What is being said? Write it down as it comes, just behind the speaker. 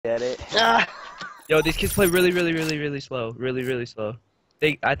get it. Yo, these kids play really slow. Really slow.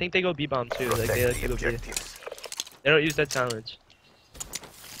 I think they go B-bomb too. Like they like to go B. They don't use that silence.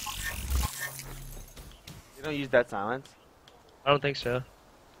 You don't use that silence? I don't think so.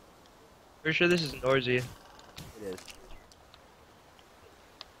 Pretty sure this is Norzy. It is.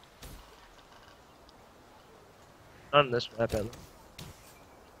 Not on this map, ever.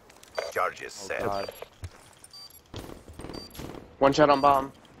 Charges set. God. One shot on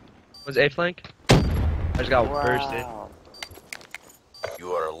bomb. Was A flank? I just got bursted.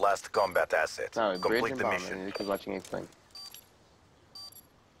 You are a last combat asset. No, bridge Complete and the bomb, mission. and he's watching a flank.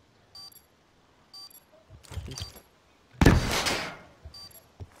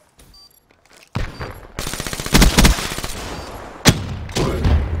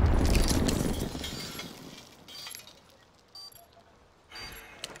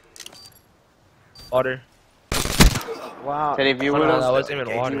 Water. Wow. Teddy, if you Oh, would no, that have, wasn't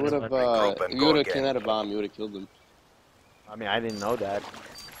even water. if you would never mind. have came out a bomb, you would have killed him. I mean, I didn't know that.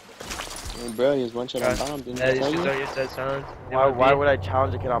 I mean, bro, he was one shot on bomb. Didn't Yeah, I these tell just you? don't use that silence. They Why, want why B. would I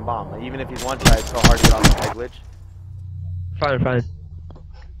challenge a kid on bomb? Like, even if he's one shot, it's so hard to get off the peg glitch. Fine.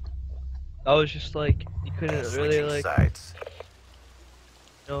 I was just like, you couldn't really Switching like sides.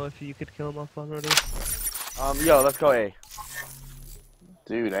 know if you could kill him off already. Yo, let's go A.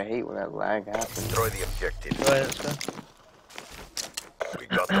 Dude, I hate when that lag happens. Destroy the objective. Go ahead, let's go. We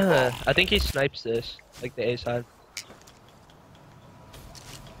got the ball. I think he snipes this, like the A side.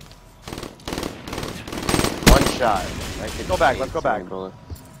 One shot. Go back, let's go back. Bullet.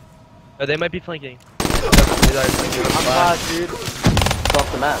 Oh, they might be flanking. These are flanking. I'm fast, dude. It's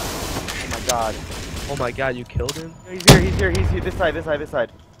off the map. Oh my god. Oh my god, you killed him? He's here. This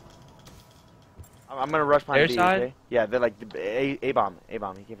side. I'm gonna rush plan Their B, side? okay? Yeah, they're like A-bomb. He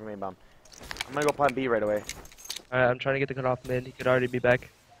came from A-bomb. I'm gonna go plan B right away. Alright, I'm trying to get the cut off mid. He could already be back.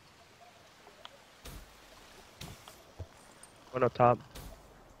 One up top.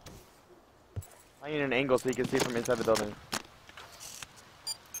 I need an angle so you can see from inside the building.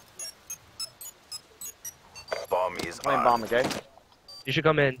 Bomb is Playing on. bomb, okay? You should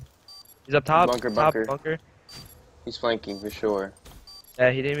come in. He's up top. Bunker, top bunker. bunker. He's flanking for sure.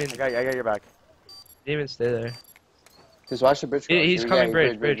 Yeah, he didn't even, I got your back. didn't even stay there. Just watch the bridge. He's Yeah, coming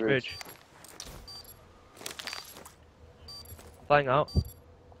bridge. Flying out.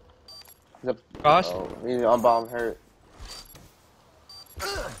 He's up. Cross. Oh, he's on bomb hurt.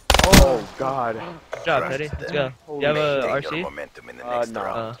 Oh god. Good job, Teddy. Let's go. You have a Maintain your RC? momentum in the next no.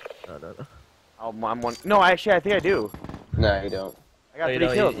 round. No. I'm one. No, actually, I think I do. No, you don't. I got No, you 3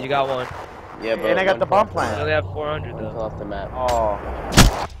 don't. kills. You got one. Yeah, but And I got one the bomb fell- plant. You only have 400 One fell though. off the map. Oh.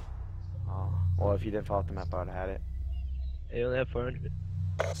 Well, if you didn't fall off the map, I would have had it. You only have 400.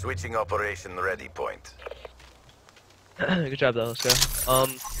 Switching operation ready point. Good job though. Let's go.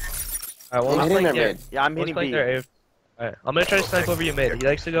 Alright, I'm one's hitting flank their there. mid. Yeah, I'm One's hitting flank B. there. Alright, I'm gonna try to snipe over you mid. He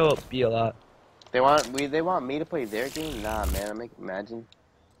likes to go B a lot. They want me to play their game? Nah, man. Imagine.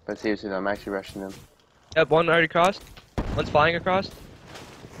 But seriously, though, I'm actually rushing them. Yep, one already crossed. One's flying across.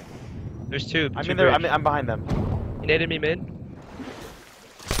 There's two. I'm two in there. bridge. I'm behind them. He naded me mid.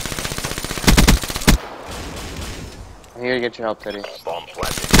 I'm here to get your help, Teddy. Bomb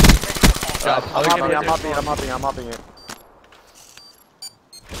planted. Job. I'm Other kid hopping right there. I'm hopping it.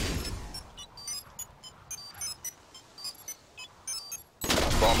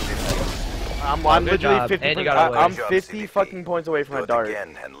 Bomb defused. I'm good literally job. 50. And you got away. I'm Good job, 50 CDP. fucking points away from Do a it dart.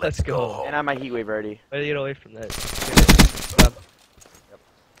 again and Let's let's go. go home. And I have my heat wave already. Way to get away from that. Good job.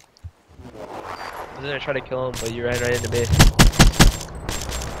 I was gonna try to kill him, but you ran right into me.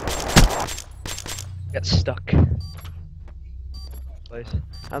 Got stuck. Place.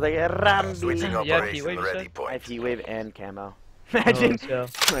 I was like, Rambi. Switching Yeah, operation heat wave, you ready said? I have point. heat wave and camo. Oh, Imagine. let's go.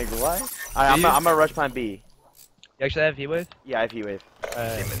 Like, what? I'm gonna rush plan B. You actually have heat wave? Yeah, I have heat wave.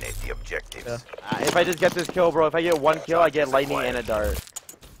 Eliminate the objectives. Yeah. If I just get this kill, bro, if I get 1 kill, I get lightning and a dart.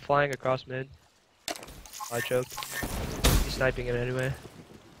 Flying across mid. I choked. He's sniping him anyway.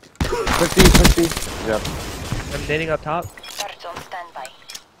 Push B. Yeah. I'm nading up top. Turret on standby.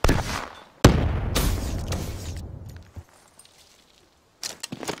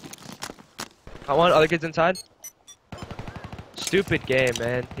 Got one. Other kid's inside. Stupid game,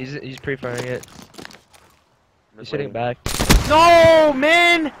 man. He's pre-firing it. He's sitting back. No,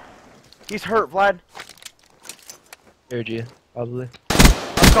 man! He's hurt, Vlad. Here, G. Probably.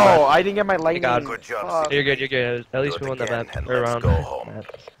 Let's go. I didn't get my lightning. God. Good job, Fuck. You're good. You're good. At least Do we it won the again map. and Or let's round. go home. Map.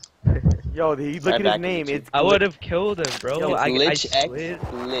 Yo, look at his back name. in It's I would have killed him, bro. Yo, I Glitch slid. X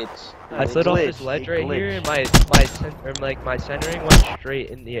glitch. I slid off glitch, this ledge a right glitch. here, and my centering went straight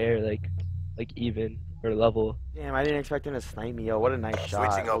in the air, like even. or level. Damn, I didn't expect him to snipe me. Yo, what a nice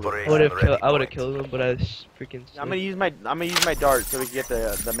shot. Switching Holy operation. I would have Ready I would have point. killed him, but I was freaking. I'm gonna use my dart so we can get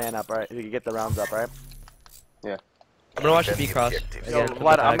the man up, right? We can get the rounds up, right? I'm gonna watch the Defend B the cross objectives. again. Yo, from the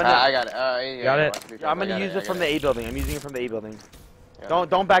Vlad, I'm back. gonna- I got it. Yeah, Got it? watch the Yeah, I'm I gonna got use I it from got the A building. I'm using it from the A building. Yeah.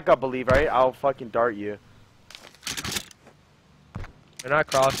 Don't back up, believe, right? I'll fucking dart you. They're not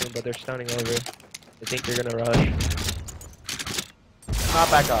crossing, but they're stunning over. I think they're gonna rush. Not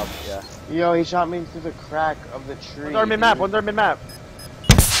back up. Yeah. Yo, he shot me through the crack of the tree. One's our mid map. dude. One's our mid map.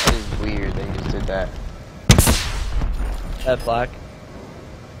 That is weird that he just did that. That black.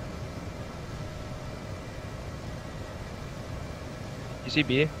 You see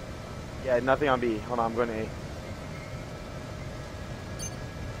B? Yeah, nothing on B. Hold on, I'm going to A.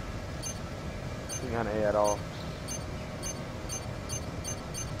 Nothing on A at all.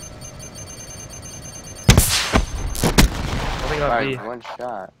 Nothing on B. Alright, one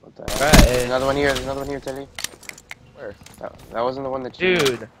shot. What the hell? Right, There's A. another one here. There's another one here, Teddy. Where? That wasn't the one that you.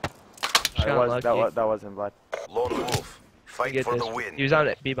 Dude. That Shot was, lucky. that wasn't Vlad. Lone Wolf. I Fight get for this. the win. He was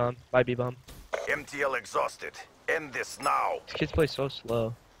on B bomb. By B bomb. MTL exhausted. End this now. These kids play so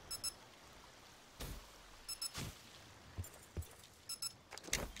slow.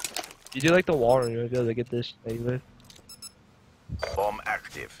 You do like the wall run, you'll be able to get this negative. Bomb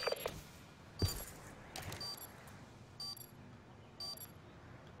active.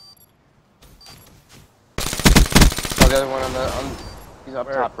 Oh, the other one on he's up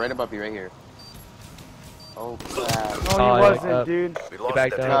Where? top, right above you, right here. Oh crap. No, Oh, he I wasn't, like that. dude. We lost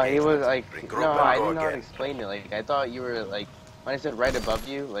backed that up. No, he engagement. was like, Regroup no, and I go didn't know how to again. explain it. Like, I thought you were like, when I said right above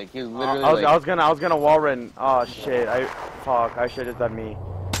you, like he was I literally was gonna wall run. Oh shit! Fuck! I should have done me.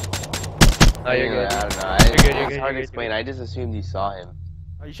 Oh, you're good. I don't know. You're good, you're It's good, hard you're to good, explain. you're I just assumed you saw him.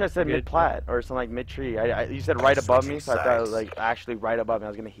 Oh, you should have said Good. mid plat or something like mid tree. You said right above me, so I thought it was like actually right above me. I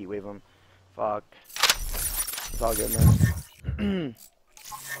was gonna heat wave him. Fuck. It's all good, man.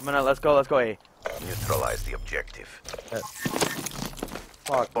 Let's go A. Neutralize the objective.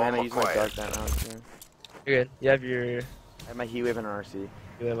 Fuck, man, I Bomb used my acquired. dark that now. You're good. You have your. I have my heat wave and RC.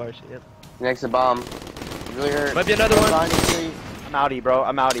 You have RC, yep. Next to bomb. Really hurt. Might be another one. Behind you, tree. I'm outie, bro.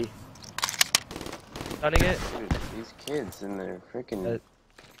 I'm outie. Stunning it. Dude, these kids and their freaking.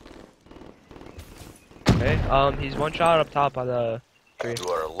 Okay. He's one shot up top on the tree. You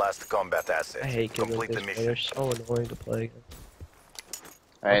are our last combat asset. I hate kids like Complete the this, bro. mission. They're so annoying to play against.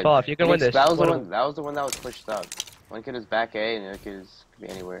 Alright, Paul, if you can win Phoenix, this, That was the one one. of- That was the one that was pushed up. One kid is back A, and the other kid is could be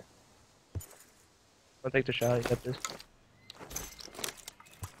anywhere. Don't take the shot. You got this.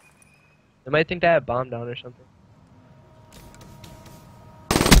 They might think they have bomb down or something.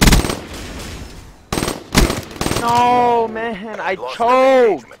 No, man, I Lost that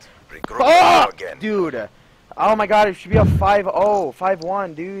choked. engagement. Regroup and go Fuck, again. dude. Oh my god, it should be a 5-0,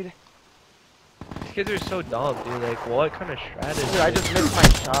 5-1, dude. These kids are so dumb, dude. Like, what kind of strategy? Dude, I just missed my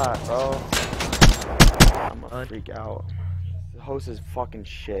shot, bro. I'm gonna freak out. The host is fucking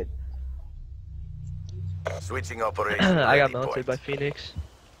shit. Switching operation. I got ready melted by point. Phoenix.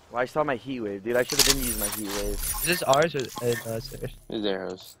 Well, I saw my heat wave, dude. I should have been using my heat wave. Is this ours or no, it's theirs? Who's their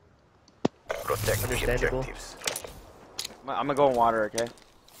host? Protect the Understandable. objectives. I'm gonna go in water, okay?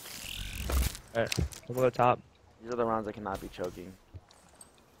 Alright, I'm gonna go top. These are the rounds I cannot be choking.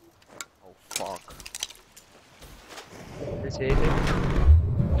 Oh, fuck. Didn't see anything.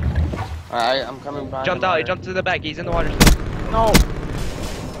 I'm coming by. Jumped out. He jumped to the back. He's in the water still. No!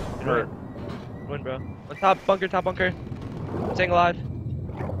 Good win. Good win, bro. On top bunker. Top bunker. Staying alive.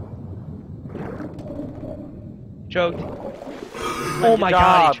 Choked. Oh my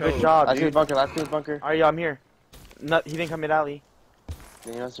god, he Good choked. job, Last kid's dude. bunker. Last kid's bunker. Alright, yo, I'm here. No, he didn't come in alley.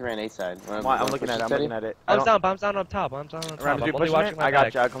 Then you must have ran A side. I'm looking at it, I'm looking at it. Bombs down up top. Bombs down up top. Around, I'm dude, only pushing watching it? my I got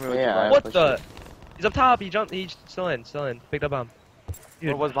back. you, I'll come here with Yeah, you, bro. I- What pushed the? it. He's up top. He jumped. He's still in. Still in. Picked up bomb.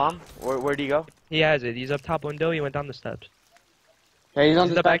 Where was bomb? Where'd he go? He has it. He's up top window. He went down the steps. Hey, he's on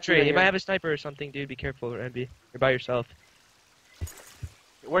He's in this the back tree tree. right He here. might have a sniper or something, dude. Be careful, MB. You're by yourself.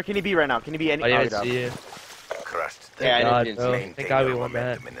 Where can he be right now? Can he be any? I didn't get even out. see you. Crushed. Yeah, I God, didn't bro. Maintain Thank God we your won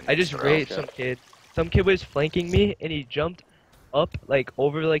that. momentum in the I just next raped round. some kid. Some kid was flanking me, and he jumped up, like,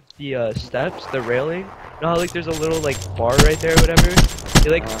 over, like, the, steps, the railing. You know how, like, there's a little, like, bar right there or whatever? He,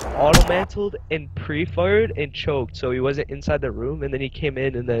 like, auto-mantled and pre-fired and choked, so he wasn't inside the room, and then he came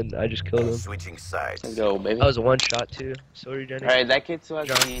in, and then I just killed him. Switching sides. Let's go, baby. That was a one-shot, too. So regenerating. Alright, that kid still has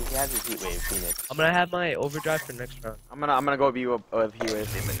John. he has his heat wave, Phoenix. I'm gonna have my overdrive for next round. I'm gonna go be with heat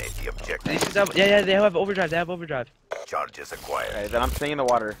wave. Eliminate the These objective. kids have, yeah, they have overdrive. They have overdrive. Charges acquired. Okay, then I'm staying in the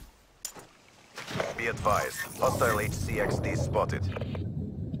water. Be advised. Hostile HCXD spotted.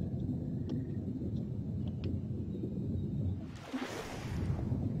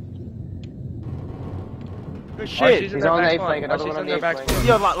 Good Oh, shit. she's in He's their on the back A spawn. flank, Oh, another she's one on in the their A back flank. spawn.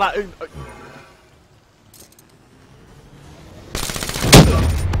 Yo,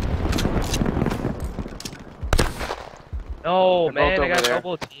 No, They're man, both I got over there.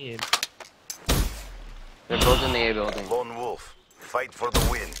 double team. They're both in the A building. Lone Wolf, fight for the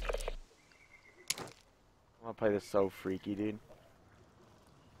win. I'm gonna play this so freaky, dude.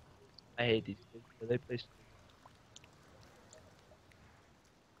 I hate these kids. They play.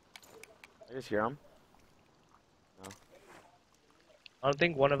 I just hear him. I don't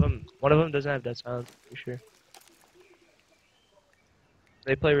think one of them doesn't have that silence. For sure.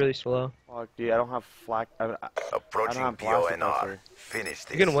 They play really slow. Fuck, dude, I don't have flak. I don't Approaching have blast PONR. suppressor. Finish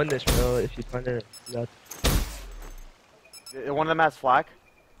this. You can win this, bro, if you find it. That. One of them has flak.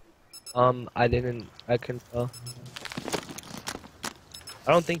 I couldn't tell.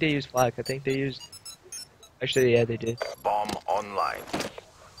 I don't think they used flak. I think they used. Actually, yeah, they did. Bomb online.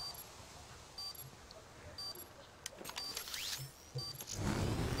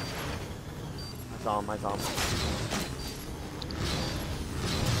 I saw him.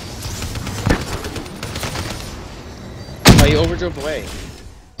 Oh, you overdrove away.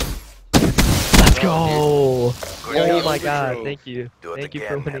 Let's go! Good Oh job. my god, overdrove. thank you. Do it Thank you again,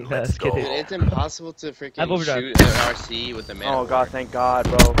 for and winning let's that. go. Dude, it's impossible to I've freaking overdrive. shoot an RC with a man. Oh god, thank God,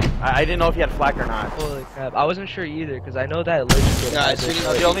 bro. I didn't know if he had flak or not. Holy crap. I wasn't sure either, because I know that legit. Nah, it's shooting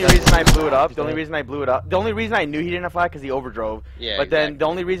The only reason I blew it up, the only reason I knew he didn't have flak because he overdrove. Yeah, But then exactly. the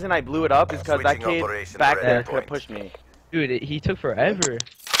only reason I blew it up is because that Switching kid operation back to there red could have point. pushed me. Dude, he took forever.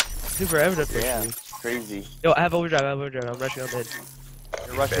 Took forever to push Yeah. me. Crazy. Yo, I have overdrive, I'm rushing on mid.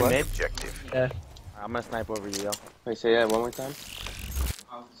 You're rushing Defend mid? objective. Yeah. I'm gonna snipe over you, yo. Wait, say that one more time.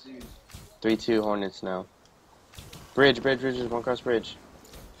 3-2 Hornets now. Bridge, one cross bridge.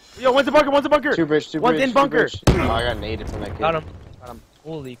 Yo, one's a bunker, Two bridge, One's bridge, in bunker. bridge. Oh, I got naded from that kid. Got him. Got him.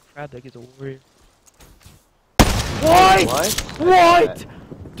 Holy crap, that kid's a warrior. What? What? What?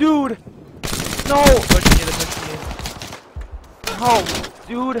 Dude! No! Pushing you, they're pushing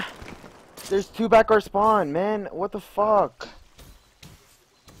you. No, dude! There's two back our spawn, man. What the fuck?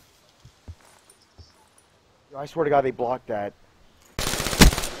 Yo, I swear to God, they blocked that.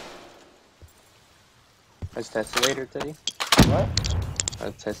 Let's test it later, Teddy. What?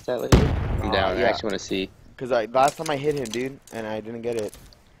 Let's test that later. I'm down. I yeah. actually want to see. Cause last time I hit him, dude, and I didn't get it.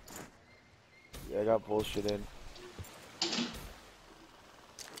 Yeah, I got bullshitted.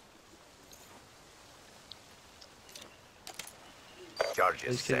 Charges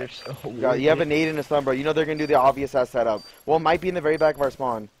These kids set. are so Yeah, you have a nade and a stun, bro. You know they're gonna do the obvious ass setup. Well, it might be in the very back of our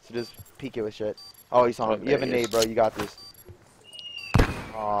spawn, so just peek it with shit. Oh, you saw him. Oh, You have a there he nade, is. bro. You got this.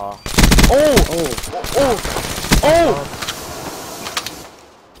 Aw. Oh!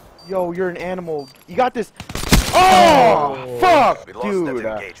 Yo, you're an animal. You got this. Oh! Fuck! We lost that Dude,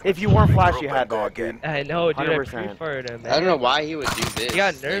 engagement. if you weren't flash, you Regroup had and go that, dude. again. I know, dude. 100%. I pre-fired him, man. I don't know why he would do this. He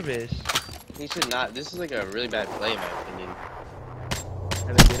got Like, nervous. he should not. This is like a really bad play, in my opinion. I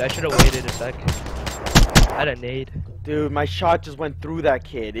mean, dude, I should have waited a sec. I had a nade. Dude, my shot just went through that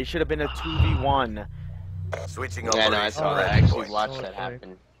kid. It should have been a 2v1. Switching Yeah, no, I operation saw Oh, that. I red actually point. watched Oh, that sorry.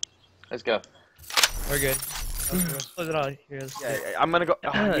 happen. Let's go. We're good. Close it out. Here, let's Yeah, I'm gonna go.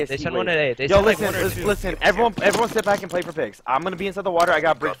 Oh, yes, they he sent wait. one at A. They Yo, sent like listen, one or two. listen. Everyone sit back and play for picks. I'm gonna be inside the water. I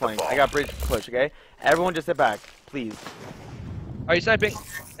got bridge Got the flank. ball. I got bridge push. Okay. Everyone just sit back, please. Are you sniping?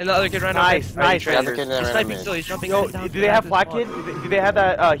 And the other kid ran Nice, out. nice, The other Rangers. kid that He's ran sniping mid. still. He's jumping. Yo, down do they have to flat spawn. kid? Do they have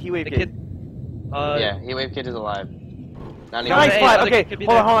that heat wave The kid? kid. Yeah, he wave kid is alive. Not Nice Hey, flat. other Okay, kid could be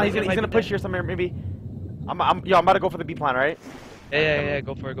hold on, there. hold on. Other He's kid gonna might be push there. here somewhere maybe. Yo, I'm about to go for the B plan, right? Yeah,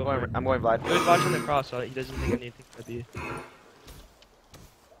 go for it, go for it. I'm going Vlad. Good watching the cross, so he doesn't think anything to be.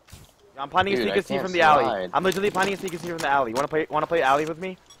 I'm planning Dude, a I sneak and see can't from the alley. slide. I'm literally planning a sneak and see from the alley. Wanna play alley with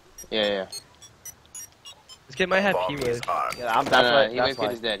me? Yeah. This kid might have Bomb P is wave. armed. Yeah, I'm. No, That's no, right. he That's wave kid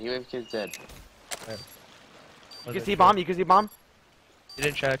why. is dead. He wave kid is dead. You can see bomb. You can see bomb. He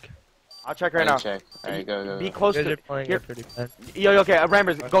didn't check. I'll check right now. Check. Alright, go. Be close You guys to. are playing Here. it pretty bad. Yo, okay,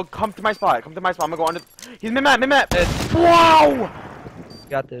 Rambers, come to my spot. I'm gonna go under. He's mid map. Wow!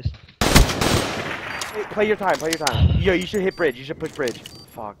 Got this. Hey, play your time. Yo, you should hit bridge. You should push bridge.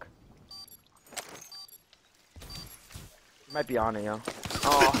 Fuck. He might be on it, yo.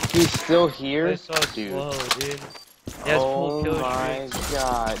 Oh, he's still here? Play so Dude. slow, dude. He has full Oh kill my streaks.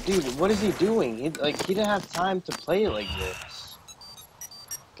 god. Dude, what is he doing? He didn't have time to play like this.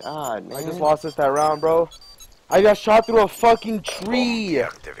 God, man. I just lost this that round, bro. I got shot through a fucking tree.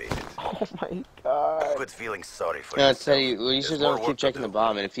 Activated. Oh my god. Quit feeling sorry for No, yourself. Teddy, well, you There's should more keep work to checking do. the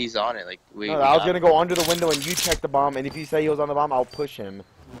bomb, and if he's on it, like, we... No, we I was got- gonna go under the window and you check the bomb, and if you say he was on the bomb, I'll push him.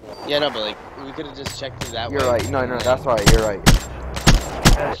 Yeah, no, but, like, we could've just checked it that way. You're right. No, that's right. You're right.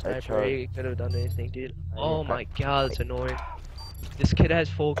 That I sniper, choked. he could have done anything, dude. I Oh didn't- my god, it's annoying. This kid has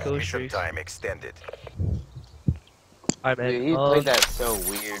full kill Mission streaks. time extended. Alright, man. Dude, he played that so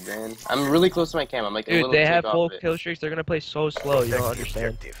weird, man. I'm really close to my cam. I'm like a Dude, little they tick have off full of it. kill streaks. They're gonna play so slow. You don't Protect the understand.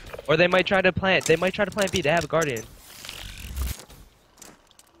 objective. Or they might try to plant. They might try to plant B. They have a guardian.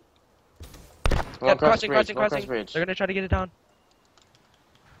 Go Yeah, across the crossing, bridge, crossing, go across crossing. the bridge. They're gonna try to get it down.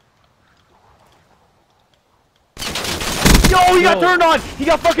 Yo, he got Yo. turned on! He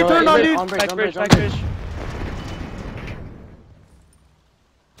got fucking turned on, dude! On bridge, Back on bridge, bridge, on back bridge. bridge.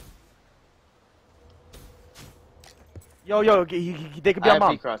 Yo, they could be I on have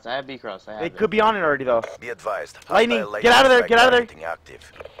bomb. B cross, I have B cross, I have They it. could be on it already, though. Be advised. Lightning, Hostile get out of there, strike get out of there. targeting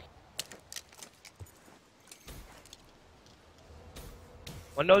active.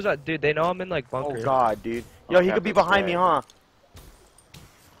 One knows that, dude. They know I'm in like bunker. Oh god, dude. Yo, he Okay, could be that's behind me, right. huh?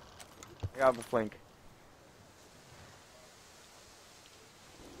 I got a flank.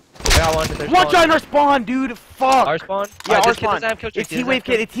 I got one. There's Watch one. out in our spawn, dude! Fuck! Our spawn? Yeah, Alright, our this kid spawn. doesn't have kill streak. It's T-Wave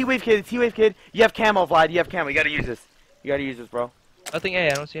kid, it's T-Wave kid, it's T-Wave kid. You have camo, Vlad, you have camo. You gotta use this. You gotta use this, bro. Nothing A.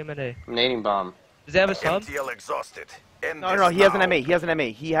 I don't see him in A. I'm nading bomb. Does he have a sub? MTL exhausted. End No, this no, he has an now. M8, he has an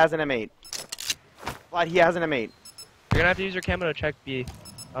M8. He has an M8. Vlad, he has an M8. You're gonna have to use your camo to check B.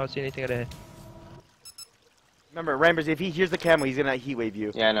 I don't see anything at A. Remember, Rambers, if he hears the camo, he's gonna heat wave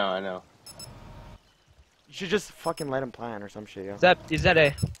you. Yeah, I know, I know. You should just fucking let him plan or some shit, yo. Is that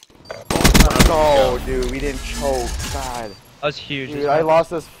A? Let's go, dude. We didn't choke. God. That was huge. Dude, I lost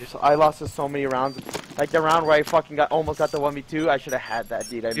this so many rounds. Like the round where I fucking almost got the 1v2, I should have had that,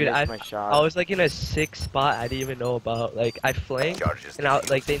 dude. I Dude, missed my shot. I was like in a sick spot I didn't even know about. Like I flanked Charges and defused.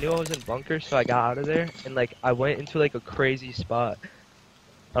 like they knew I was in bunker, so I got out of there and like I went into like a crazy spot.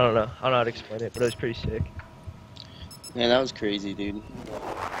 I don't know how to explain it, but it was pretty sick. Man, that was crazy, dude.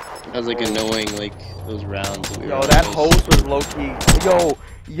 That was like annoying, like those rounds. That we Yo, were that almost- host was low key.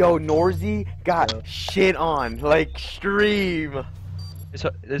 Yo, Norzy got Yeah. shit on. Like, stream.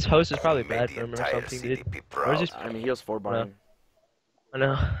 This host is probably Made bad the for him or entire something, dude. CDP Or is proud. this- I mean, he was 4 barring. I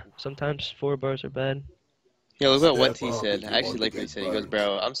know. Sometimes 4 bars are bad. Yeah, look at what Step he up said. if you I actually want like to what he get said. He goes, burned.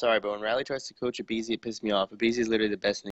 bro, I'm sorry, but when Riley tries to coach Abizi, it pisses me off. Abizi is literally the best in